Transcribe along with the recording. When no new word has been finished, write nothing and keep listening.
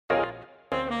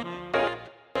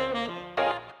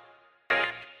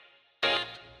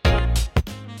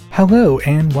Hello,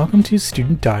 and welcome to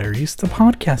Student Diaries, the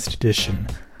podcast edition.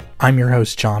 I'm your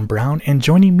host, John Brown, and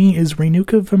joining me is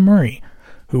Renuka Vamuri,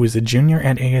 who is a junior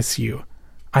at ASU.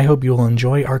 I hope you'll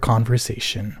enjoy our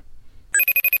conversation.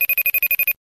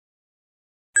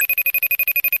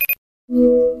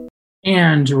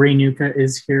 And Renuka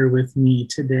is here with me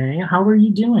today. How are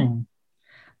you doing?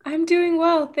 I'm doing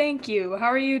well, thank you. How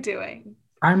are you doing?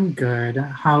 I'm good.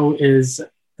 How is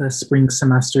the spring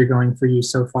semester going for you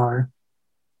so far?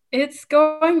 It's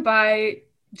going by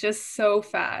just so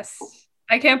fast.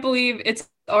 I can't believe it's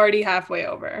already halfway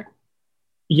over.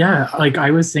 Yeah,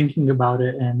 I was thinking about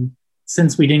it, and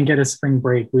since we didn't get a spring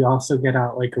break, we also get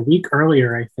out like a week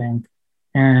earlier, I think.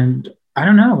 And I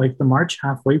don't know, like the March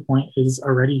halfway point is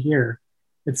already here.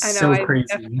 It's I know, so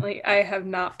crazy. I have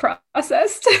not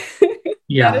processed that it's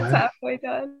Yeah, halfway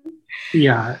done.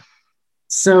 yeah.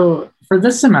 So for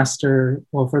this semester,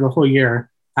 well, for the whole year,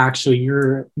 actually,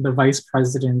 you're the vice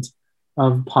president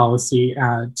of policy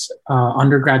at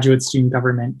undergraduate student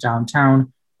government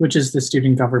downtown, which is the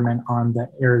student government on the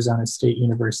Arizona State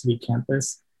University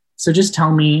campus. So just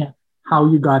tell me how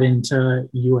you got into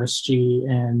USG,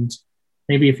 and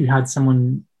maybe if you had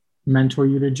someone mentor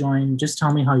you to join, just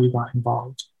tell me how you got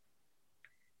involved.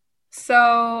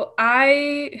 So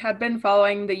I had been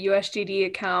following the USGD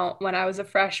account when I was a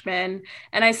freshman,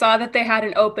 and I saw that they had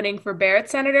an opening for Barrett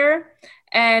Senator.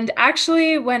 And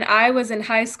actually, when I was in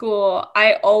high school,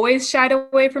 I always shied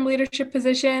away from leadership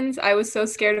positions. I was so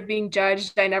scared of being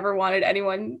judged. I never wanted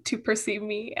anyone to perceive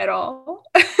me at all.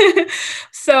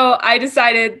 So I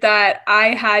decided that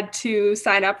I had to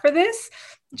sign up for this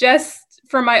just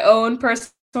for my own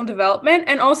personal development,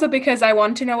 and also because I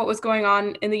wanted to know what was going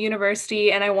on in the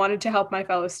university and I wanted to help my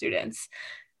fellow students.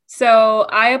 So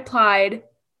I applied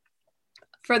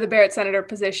for the Barrett Senator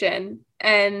position,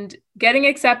 and getting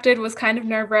accepted was kind of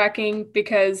nerve-wracking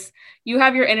because you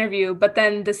have your interview, but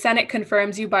then the Senate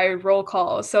confirms you by roll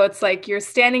call. So it's like you're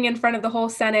standing in front of the whole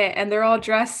Senate and they're all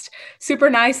dressed super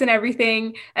nice and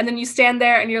everything. And then you stand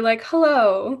there and you're like,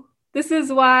 hello, this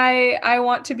is why I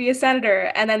want to be a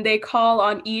senator. And then they call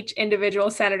on each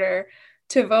individual senator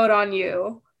to vote on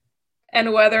you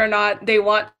and whether or not they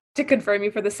want to confirm you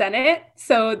for the Senate.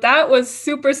 So that was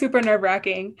super, super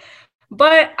nerve-wracking.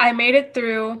 But I made it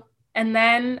through. And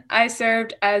then I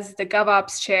served as the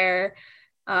GovOps chair,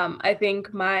 I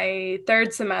think my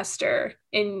third semester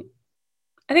in,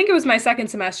 I think it was my second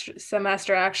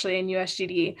semester actually in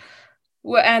USGD.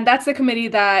 And that's the committee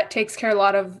that takes care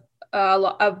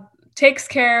takes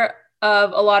care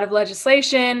of a lot of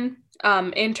legislation,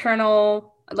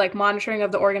 internal like monitoring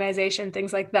of the organization,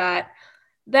 things like that.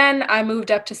 Then I moved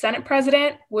up to Senate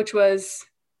president, which was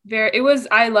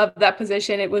I loved that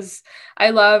position. I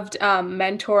loved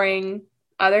mentoring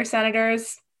other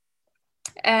senators.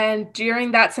 And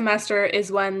during that semester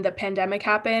is when the pandemic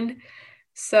happened.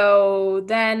 So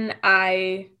then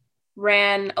I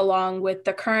ran along with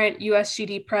the current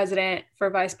USGD president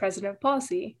for vice president of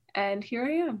policy. And here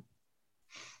I am.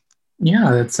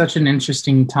 Yeah, that's such an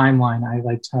interesting timeline. I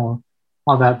liked how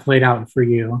that played out for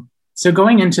you. So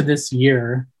going into this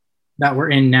year that we're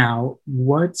in now,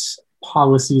 what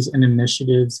policies and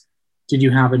initiatives did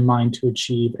you have in mind to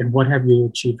achieve, and what have you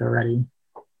achieved already?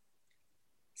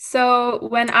 So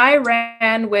when I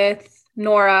ran with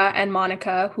Nora and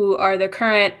Monica, who are the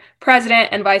current president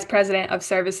and vice president of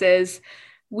services,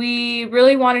 we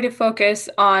really wanted to focus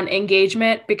on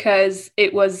engagement because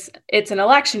it's an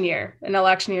election year. An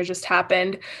election year just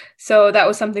happened. So that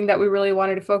was something that we really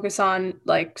wanted to focus on,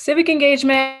 like civic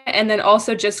engagement and then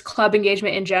also just club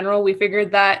engagement in general. We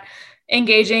figured that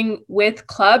engaging with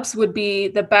clubs would be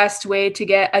the best way to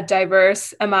get a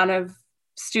diverse amount of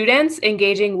students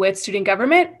engaging with student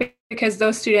government, because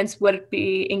those students would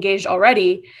be engaged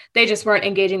already. They just weren't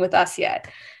engaging with us yet.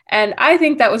 And I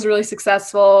think that was really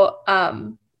successful.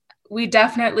 We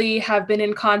definitely have been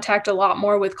in contact a lot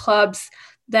more with clubs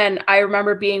than I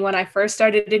remember being when I first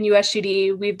started in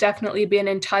USGD. We've definitely been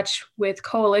in touch with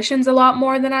coalitions a lot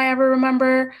more than I ever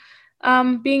remember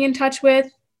being in touch with.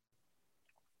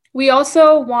 We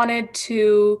also wanted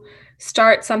to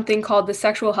start something called the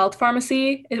sexual health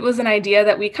pharmacy. It was an idea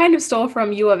that we kind of stole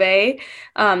from U of A.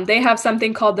 They have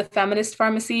something called the feminist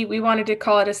pharmacy. We wanted to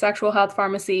call it a sexual health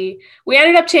pharmacy. We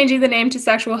ended up changing the name to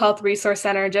Sexual Health Resource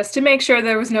Center just to make sure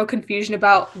there was no confusion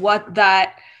about what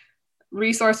that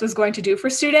resource was going to do for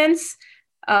students.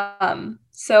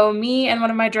 So me and one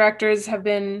of my directors have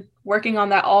been working on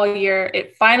that all year.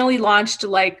 It finally launched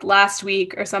like last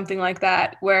week or something like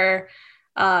that, where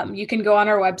you can go on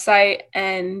our website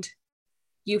and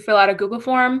you fill out a Google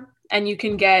form and you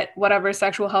can get whatever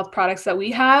sexual health products that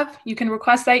we have. You can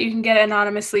request that. You can get it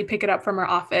anonymously, pick it up from our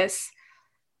office.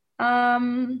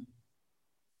 Um,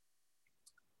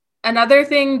 Another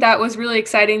thing that was really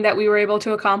exciting that we were able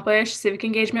to accomplish civic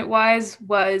engagement wise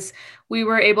was we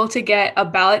were able to get a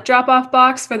ballot drop off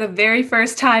box for the very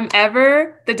first time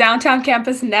ever. The downtown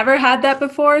campus never had that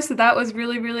before, so that was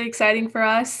really, really exciting for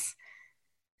us.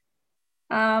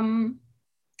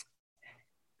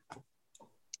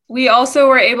 We also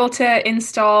were able to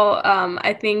install,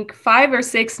 I think, 5 or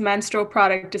 6 menstrual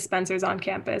product dispensers on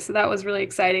campus. So that was really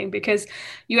exciting because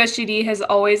USGD has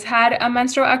always had a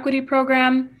menstrual equity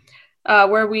program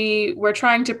where we were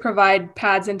trying to provide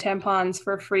pads and tampons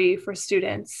for free for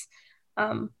students.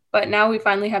 But now we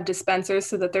finally have dispensers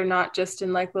so that they're not just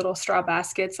in like little straw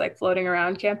baskets like floating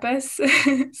around campus.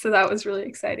 So that was really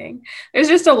exciting. There's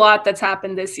just a lot that's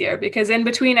happened this year because in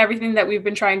between everything that we've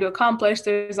been trying to accomplish,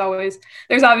 there's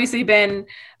obviously been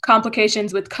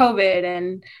complications with COVID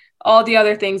and all the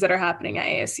other things that are happening at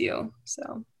ASU.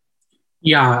 So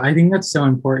Yeah, I think that's so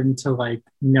important to like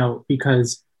note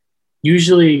because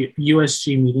usually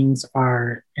USG meetings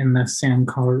are in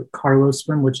the Carlos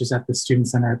room, which is at the Student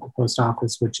Center at the post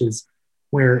office, which is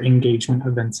where engagement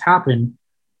events happen.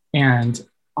 And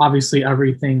obviously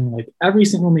everything, like every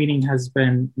single meeting has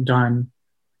been done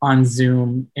on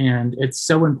Zoom. And it's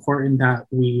so important that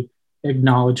we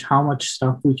acknowledge how much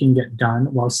stuff we can get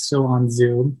done while still on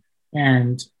Zoom.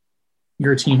 And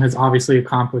your team has obviously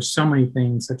accomplished so many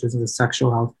things, such as the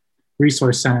Sexual Health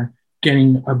Resource Center,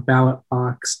 getting a ballot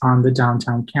box on the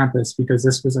downtown campus because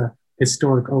this was a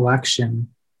historic election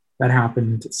that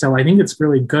happened. So I think it's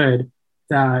really good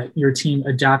that your team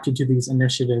adapted to these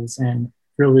initiatives and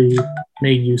really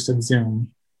made use of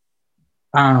Zoom.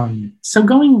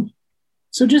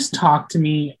 So just talk to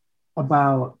me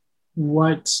about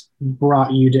what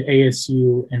brought you to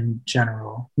ASU in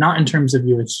general, not in terms of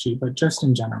USG, but just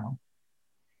in general.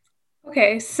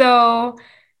 okay, so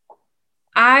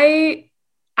I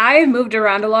moved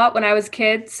around a lot when I was a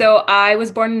kid. So I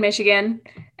was born in Michigan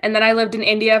and then I lived in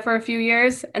India for a few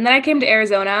years. And then I came to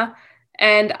Arizona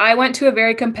and I went to a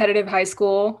very competitive high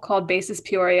school called Basis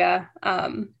Peoria.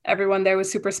 Everyone there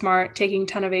was super smart, taking a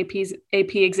ton of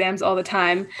AP exams all the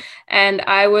time. And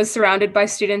I was surrounded by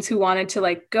students who wanted to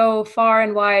like go far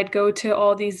and wide, go to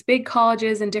all these big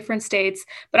colleges in different states.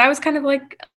 But I was kind of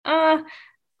like,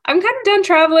 I'm kind of done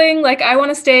traveling. Like, I want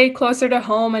to stay closer to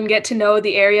home and get to know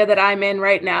the area that I'm in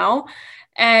right now.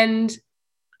 And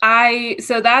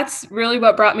so that's really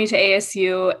what brought me to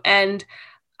ASU. And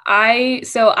I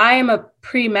am a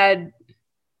pre-med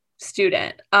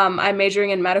student. I'm majoring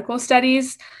in medical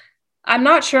studies. I'm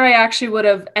not sure I actually would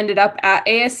have ended up at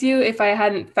ASU if I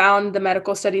hadn't found the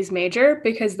medical studies major,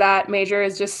 because that major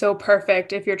is just so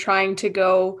perfect if you're trying to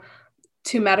go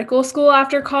to medical school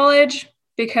after college,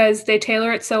 because they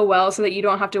tailor it so well so that you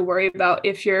don't have to worry about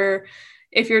if you're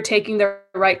taking the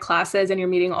right classes and you're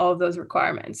meeting all of those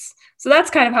requirements. So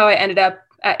that's kind of how I ended up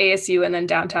at ASU and then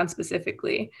downtown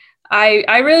specifically.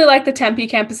 I really like the Tempe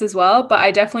campus as well, but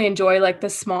I definitely enjoy like the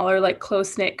smaller, like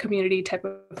close-knit community type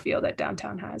of feel that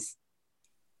downtown has.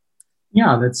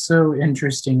 Yeah, that's so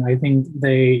interesting. I think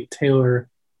they tailor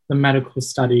the medical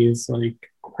studies like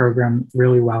program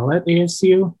really well at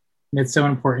ASU. And it's so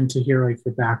important to hear like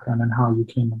your background and how you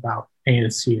came about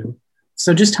ASU.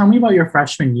 So just tell me about your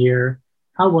freshman year.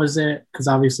 How was it? Because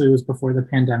obviously it was before the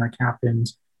pandemic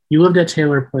happened. You lived at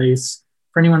Taylor Place.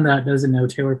 For anyone that doesn't know,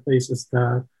 Taylor Place is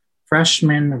the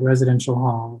freshman residential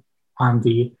hall on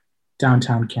the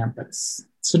downtown campus.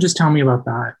 So just tell me about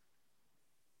that.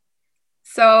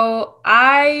 So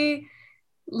I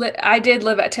did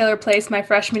live at Taylor Place my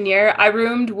freshman year. I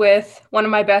roomed with one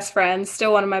of my best friends,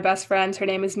 still one of my best friends. Her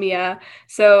name is Mia.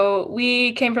 So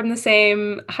we came from the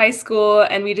same high school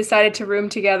and we decided to room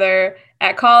together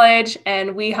at college,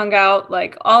 and we hung out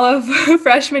like all of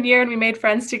freshman year and we made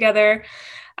friends together.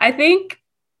 I think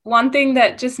one thing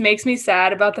that just makes me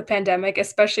sad about the pandemic,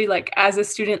 especially like as a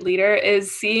student leader,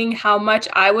 is seeing how much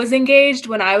I was engaged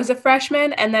when I was a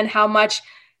freshman and then how much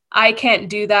I can't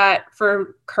do that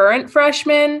for current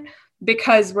freshmen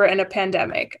because we're in a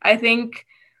pandemic. I think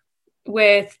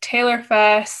with Taylor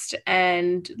Fest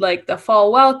and like the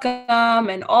fall welcome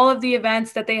and all of the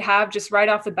events that they have just right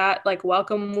off the bat, like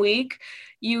welcome week,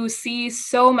 you see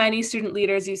so many student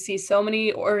leaders, you see so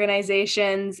many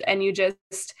organizations, and you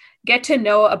just get to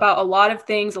know about a lot of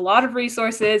things, a lot of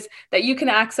resources that you can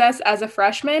access as a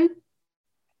freshman.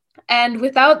 And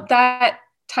without that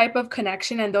type of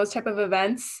connection and those type of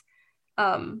events,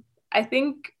 I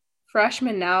think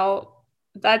freshmen now,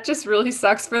 that just really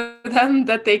sucks for them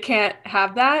that they can't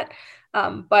have that.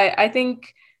 But I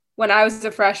think when I was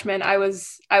a freshman, I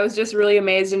was just really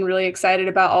amazed and really excited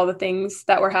about all the things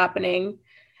that were happening.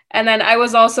 And then I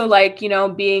was also like,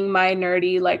 being my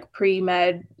nerdy, like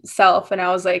pre-med self. And I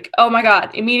was like, oh my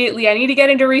God, immediately I need to get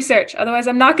into research. Otherwise,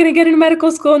 I'm not going to get into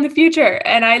medical school in the future.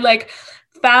 And I like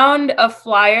found a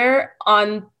flyer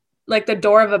on like the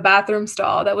door of a bathroom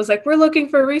stall that was like, we're looking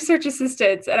for research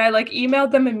assistants. And I like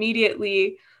emailed them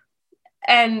immediately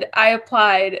and I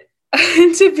applied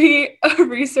to be a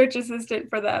research assistant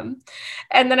for them.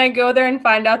 And then I go there and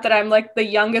find out that I'm like the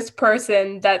youngest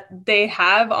person that they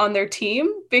have on their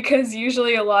team, because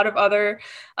usually a lot of other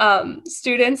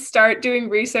students start doing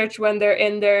research when they're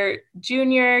in their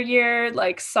junior year,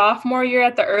 like sophomore year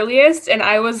at the earliest. And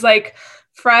I was like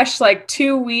fresh, like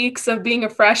 2 weeks of being a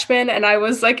freshman, and I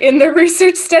was like in the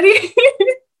research study.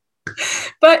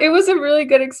 But it was a really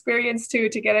good experience too,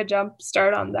 to get a jump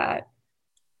start on that.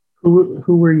 Who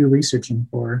were you researching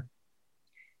for?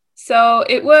 So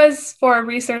it was for a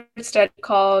research study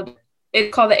called the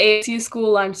ASU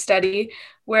School Lunch Study,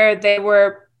 where they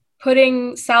were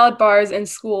putting salad bars in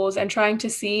schools and trying to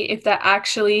see if that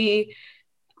actually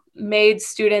made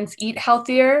students eat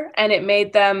healthier, and it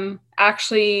made them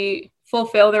actually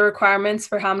fulfill the requirements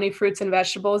for how many fruits and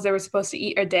vegetables they were supposed to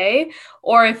eat a day,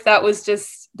 or if that was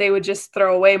just, they would just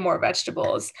throw away more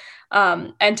vegetables,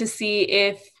 and to see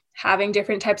if having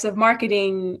different types of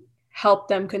marketing help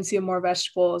them consume more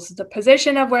vegetables, the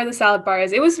position of where the salad bar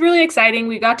is. It was really exciting.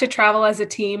 We got to travel as a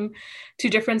team to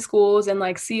different schools and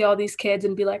like see all these kids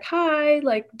and be like, hi,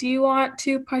 like, do you want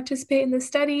to participate in this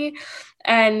study?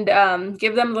 And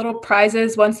give them little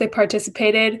prizes once they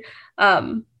participated.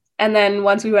 And then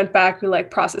once we went back, we like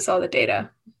process all the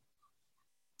data.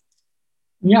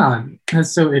 Yeah,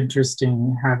 that's so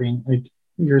interesting having like,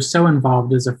 you're so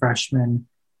involved as a freshman.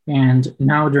 And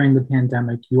now during the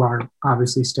pandemic, you are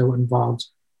obviously still involved.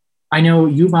 I know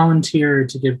you volunteered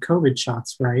to give COVID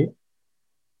shots, right?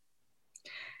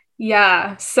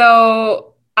 Yeah.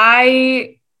 So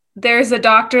there's a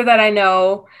doctor that I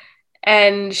know,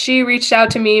 and she reached out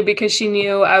to me because she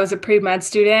knew I was a pre-med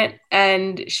student,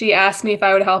 and she asked me if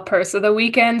I would help her. So the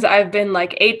weekends I've been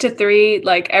like 8 to 3,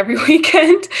 like every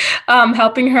weekend,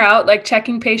 helping her out, like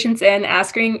checking patients in,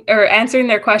 asking or answering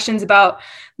their questions about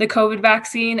the COVID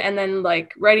vaccine, and then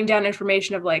like writing down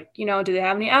information of like, do they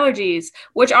have any allergies?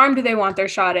 Which arm do they want their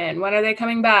shot in? When are they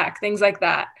coming back? Things like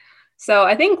that. So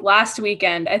I think last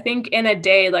weekend, in a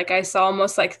day, like I saw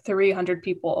almost like 300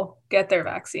 people get their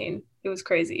vaccine. It was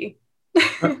crazy.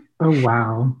 Oh,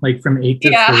 wow. Like from 8 to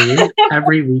 3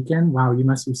 every weekend? Wow, you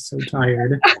must be so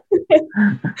tired.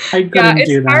 I couldn't do that.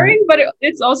 It's tiring, but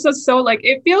it's also so like,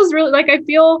 it feels really like I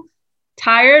feel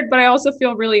tired, but I also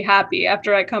feel really happy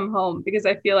after I come home, because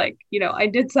I feel like, I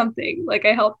did something, like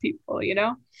I helped people,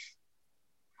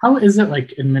 How is it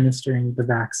like administering the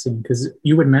vaccine? Because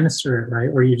you administer it, right?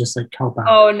 Or you just like help out?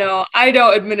 Oh, no, I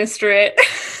don't administer it.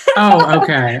 Oh,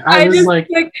 okay. I was like...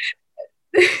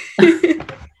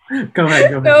 Go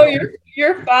ahead. No,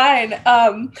 you're fine.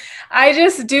 I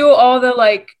just do all the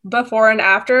like before and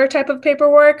after type of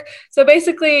paperwork. So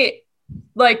basically,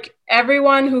 like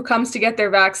everyone who comes to get their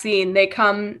vaccine, they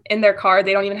come in their car.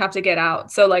 They don't even have to get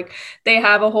out. So like they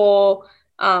have a whole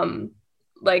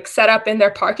like set up in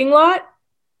their parking lot.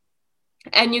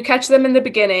 And you catch them in the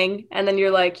beginning, and then you're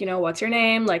like, what's your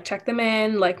name? Like, check them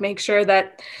in, like, make sure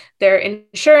that their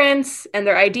insurance and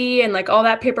their ID and like all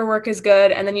that paperwork is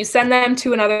good. And then you send them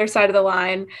to another side of the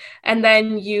line, and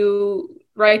then you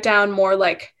write down more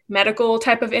like medical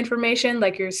type of information,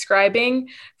 like you're scribing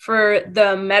for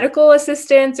the medical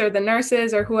assistants or the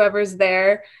nurses or whoever's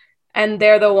there. And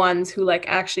they're the ones who like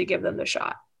actually give them the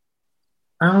shot.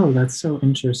 Oh, that's so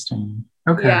interesting.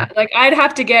 Okay. Yeah, like I'd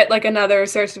have to get like another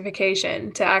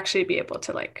certification to actually be able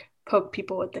to like poke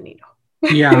people with the needle.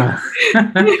 Yeah.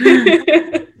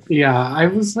 Yeah, I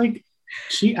was like,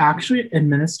 she actually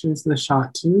administers the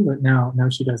shot too, but no,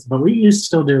 she doesn't. But we used to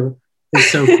still do.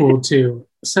 It's so cool too.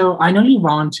 So I know you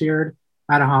volunteered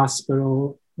at a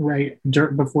hospital right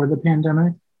before the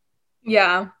pandemic.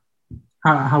 Yeah.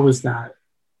 How was that?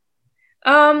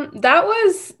 That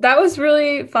was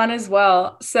really fun as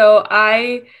well. So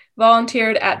I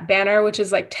volunteered at Banner, which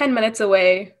is like 10 minutes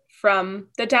away from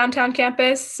the downtown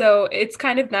campus. So it's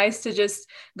kind of nice to just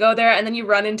go there, and then you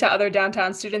run into other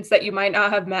downtown students that you might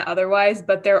not have met otherwise,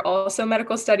 but they're also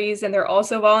medical studies and they're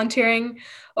also volunteering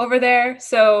over there.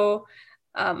 So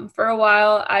for a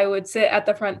while I would sit at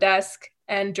the front desk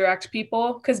and direct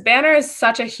people, because Banner is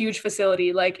such a huge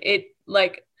facility.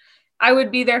 I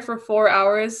would be there for 4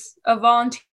 hours of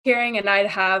volunteering, and I'd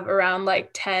have around like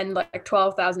 10, like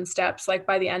 12,000 steps, like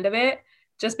by the end of it,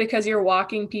 just because you're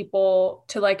walking people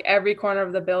to like every corner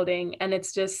of the building. And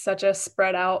it's just such a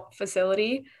spread out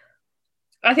facility.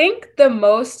 I think the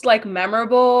most like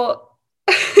memorable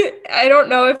I don't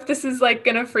know if this is like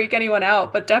gonna freak anyone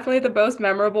out, but definitely the most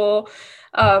memorable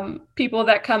people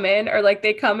that come in are like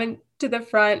they come in to the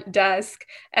front desk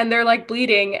and they're like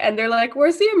bleeding and they're like,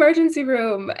 where's the emergency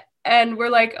room? And we're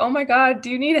like, oh my God,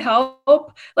 do you need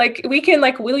help? Like, we can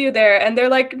like wheel you there. And they're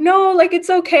like, no, like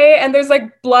it's okay. And there's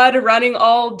like blood running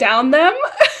all down them.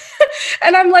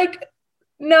 And I'm like,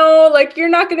 no, like you're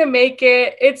not going to make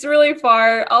it. It's really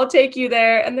far. I'll take you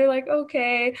there. And they're like,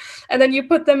 okay. And then you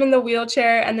put them in the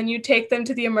wheelchair and then you take them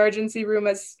to the emergency room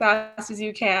as fast as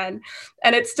you can.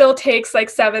 And it still takes like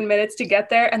 7 minutes to get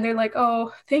there. And they're like,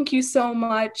 oh, thank you so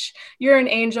much. You're an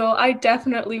angel. I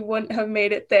definitely wouldn't have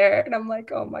made it there. And I'm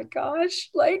like, oh my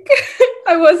gosh, like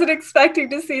I wasn't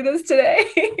expecting to see this today.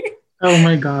 Oh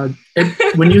my God.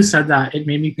 When you said that, it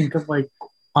made me think of like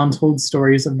Untold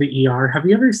Stories of the ER. Have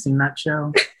you ever seen that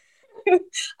show?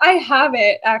 I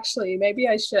haven't actually. Maybe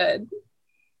I should.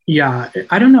 Yeah,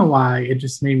 I don't know why. It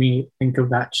just made me think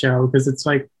of that show because it's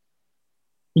like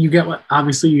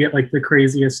obviously you get like the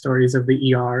craziest stories of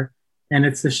the ER, and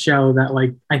it's the show that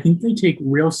like I think they take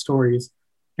real stories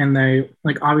and they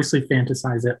like obviously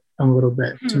fantasize it a little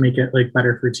bit to make it like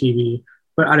better for TV.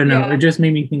 But I don't know. Yeah. It just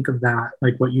made me think of that,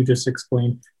 like what you just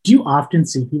explained. Do you often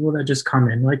see people that just come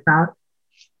in like that?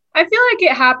 I feel like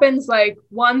it happens like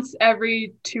once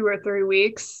every 2 or 3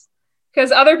 weeks because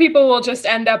other people will just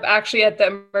end up actually at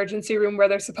the emergency room where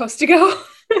they're supposed to go.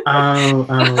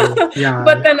 Yeah.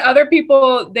 But then other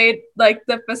people, they like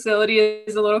the facility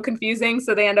is a little confusing.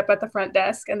 So they end up at the front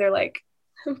desk and they're like,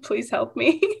 please help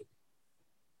me.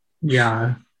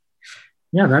 Yeah.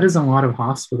 Yeah, that is a lot of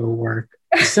hospital work.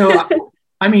 So,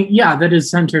 I mean, yeah, that is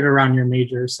centered around your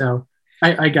major. So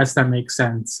I guess that makes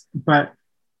sense. But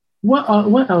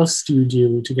what else do you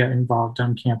do to get involved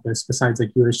on campus besides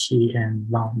like USG and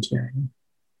volunteering?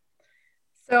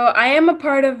 So I am a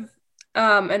part of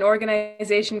an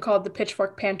organization called the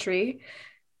Pitchfork Pantry.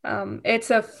 It's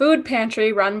a food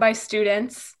pantry run by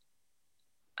students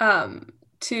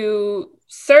to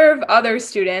serve other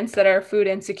students that are food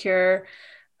insecure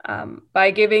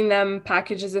by giving them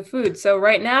packages of food. So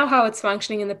right now, how it's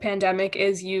functioning in the pandemic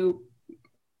is you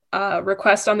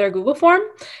request on their Google form,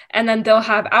 and then they'll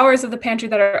have hours of the pantry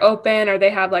that are open, or they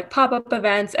have like pop-up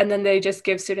events, and then they just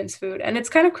give students food. And it's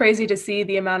kind of crazy to see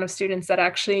the amount of students that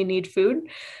actually need food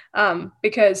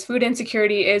because food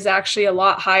insecurity is actually a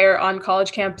lot higher on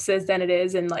college campuses than it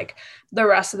is in like the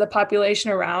rest of the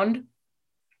population around.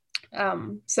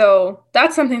 So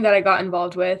that's something that I got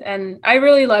involved with, and I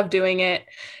really love doing it.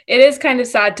 It is kind of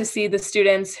sad to see the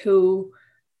students who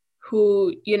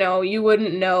you know you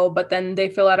wouldn't know, but then they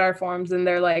fill out our forms and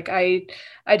they're like, I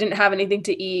didn't have anything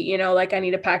to eat, you know, like I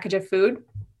need a package of food.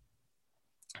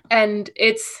 And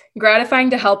it's gratifying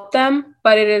to help them,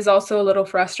 but it is also a little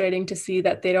frustrating to see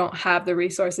that they don't have the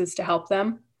resources to help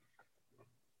them.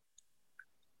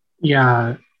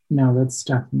 Yeah, no, that's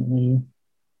definitely,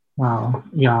 wow.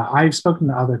 Yeah, I've spoken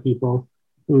to other people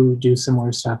who do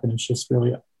similar stuff, and it's just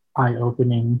really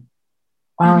eye-opening.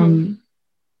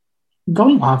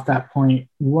 Going off that point,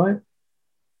 what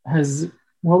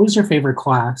was your favorite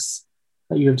class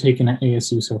that you have taken at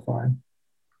ASU so far?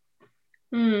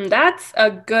 That's a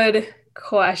good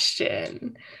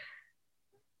question.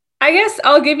 I guess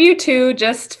I'll give you 2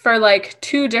 just for like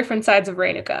 2 different sides of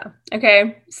Rainuka.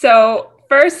 Okay, so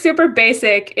first, super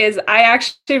basic, is I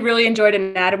actually really enjoyed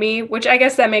anatomy, which I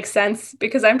guess that makes sense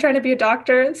because I'm trying to be a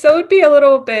doctor. So it would be a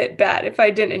little bit bad if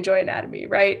I didn't enjoy anatomy,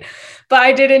 right? But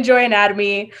I did enjoy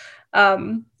anatomy.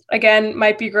 Again,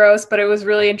 might be gross, but it was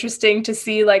really interesting to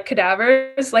see like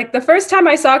cadavers. Like the first time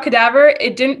I saw a cadaver,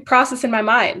 it didn't process in my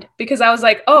mind because I was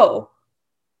like, oh,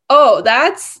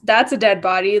 that's a dead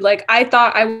body. Like I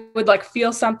thought I would like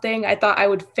feel something. I thought I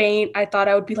would faint. I thought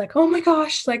I would be like, oh my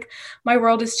gosh, like my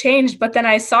world has changed. But then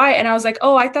I saw it and I was like,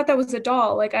 oh, I thought that was a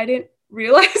doll. Like I didn't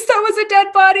realize that was a dead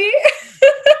body.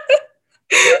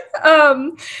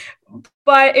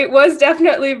 But it was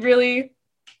definitely really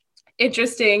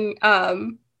interesting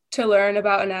to learn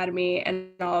about anatomy and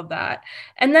all of that.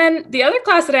 And then the other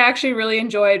class that I actually really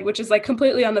enjoyed, which is like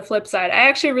completely on the flip side, I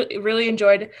actually really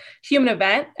enjoyed human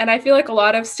event. And I feel like a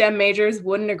lot of STEM majors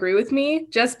wouldn't agree with me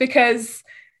just because,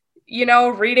 you know,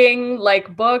 reading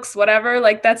like books, whatever,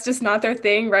 like that's just not their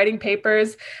thing, writing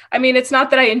papers. I mean, it's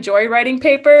not that I enjoy writing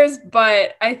papers,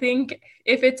 but I think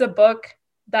if it's a book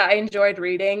that I enjoyed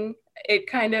reading, it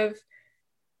kind of,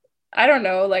 I don't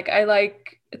know, like I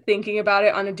like thinking about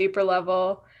it on a deeper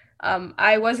level.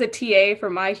 I was a TA for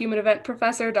my human event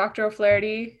professor, Dr.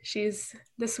 O'Flaherty. She's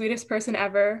the sweetest person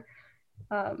ever.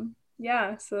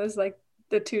 Yeah, so there's like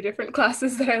the 2 different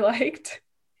classes that I liked.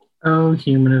 Oh,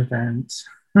 human event.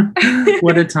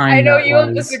 What a time. I know you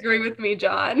will disagree with me,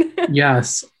 John.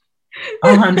 Yes.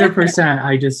 100%.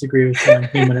 I disagree with the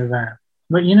human event.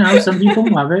 But some people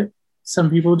love it, some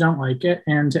people don't like it.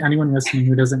 And to anyone listening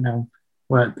who doesn't know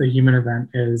what the human event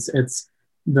is, it's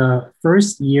the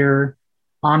first year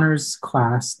honors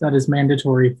class that is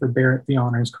mandatory for Barrett the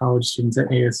Honors College students at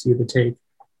ASU to take.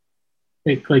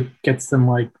 It gets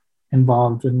them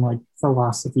involved in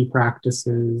philosophy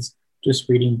practices, just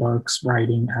reading books,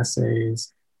 writing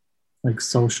essays,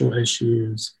 social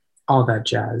issues, all that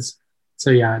jazz. So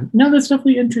yeah, no, that's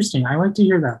definitely interesting. I like to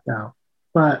hear that though.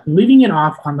 But leaving it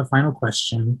off on the final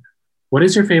question, what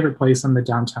is your favorite place on the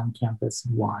downtown campus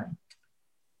and why?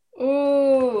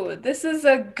 Ooh, this is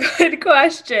a good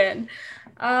question.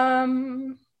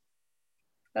 Let's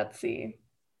see.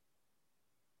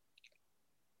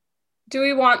 Do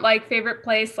we want favorite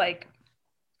place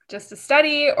just to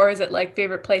study, or is it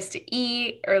favorite place to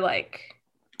eat, or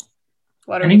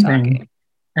what are we talking?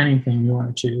 Anything you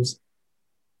want to choose.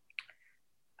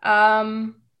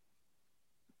 I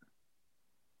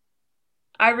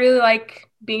really like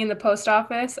being in the post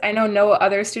office. I know no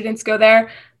other students go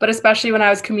there, but especially when I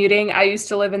was commuting, I used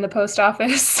to live in the post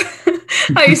office.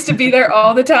 I used to be there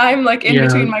all the time,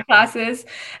 between my classes.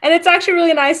 And it's actually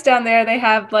really nice down there. They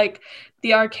have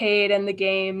the arcade and the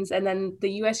games, and then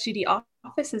the USGD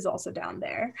office is also down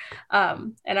there.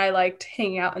 And I liked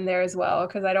hanging out in there as well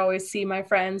because I'd always see my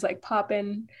friends pop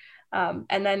in.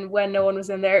 And then when no one was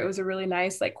in there, it was a really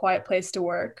nice, quiet place to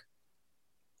work.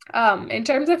 In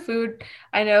terms of food,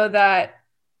 I know that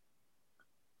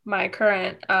my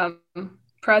current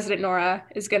president, Nora,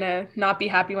 is going to not be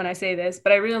happy when I say this,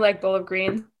 but I really like Bowl of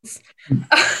Greens.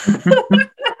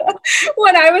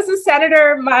 When I was a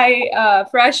senator my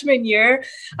freshman year,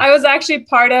 I was actually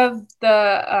part of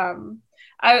the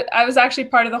I was actually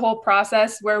part of the whole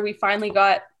process where we finally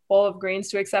got Bowl of Greens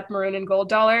to accept maroon and gold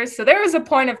dollars. So there was a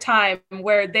point of time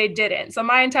where they didn't. So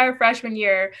my entire freshman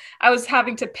year, I was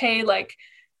having to pay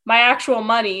my actual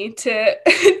money to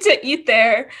to eat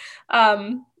there.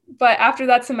 But after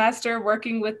that semester,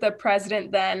 working with the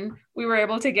president, then we were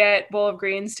able to get Bowl of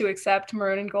Greens to accept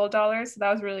maroon and gold dollars. So that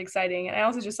was really exciting. And I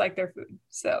also just like their food.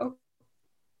 So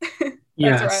that's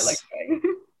where I like going.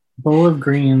 Bowl of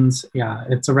Greens, yeah,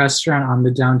 it's a restaurant on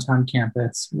the downtown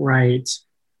campus, right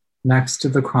next to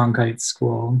the Cronkite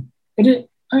School.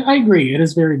 I agree. It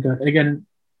is very good. Again,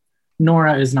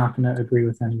 Nora is not going to agree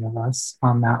with any of us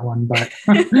on that one, but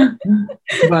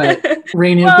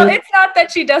Rainy. Well, it's not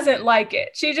that she doesn't like it.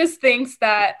 She just thinks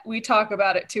that we talk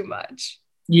about it too much.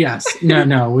 Yes.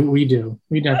 No, we do.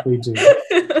 We definitely do.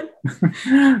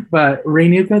 But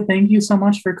Rainuka, thank you so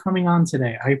much for coming on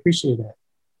today. I appreciate it.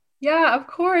 Yeah, of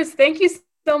course. Thank you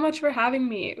so much for having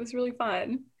me. It was really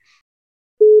fun.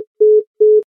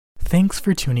 Thanks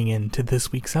for tuning in to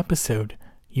this week's episode.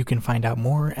 You can find out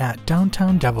more at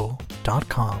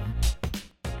downtowndevil.com.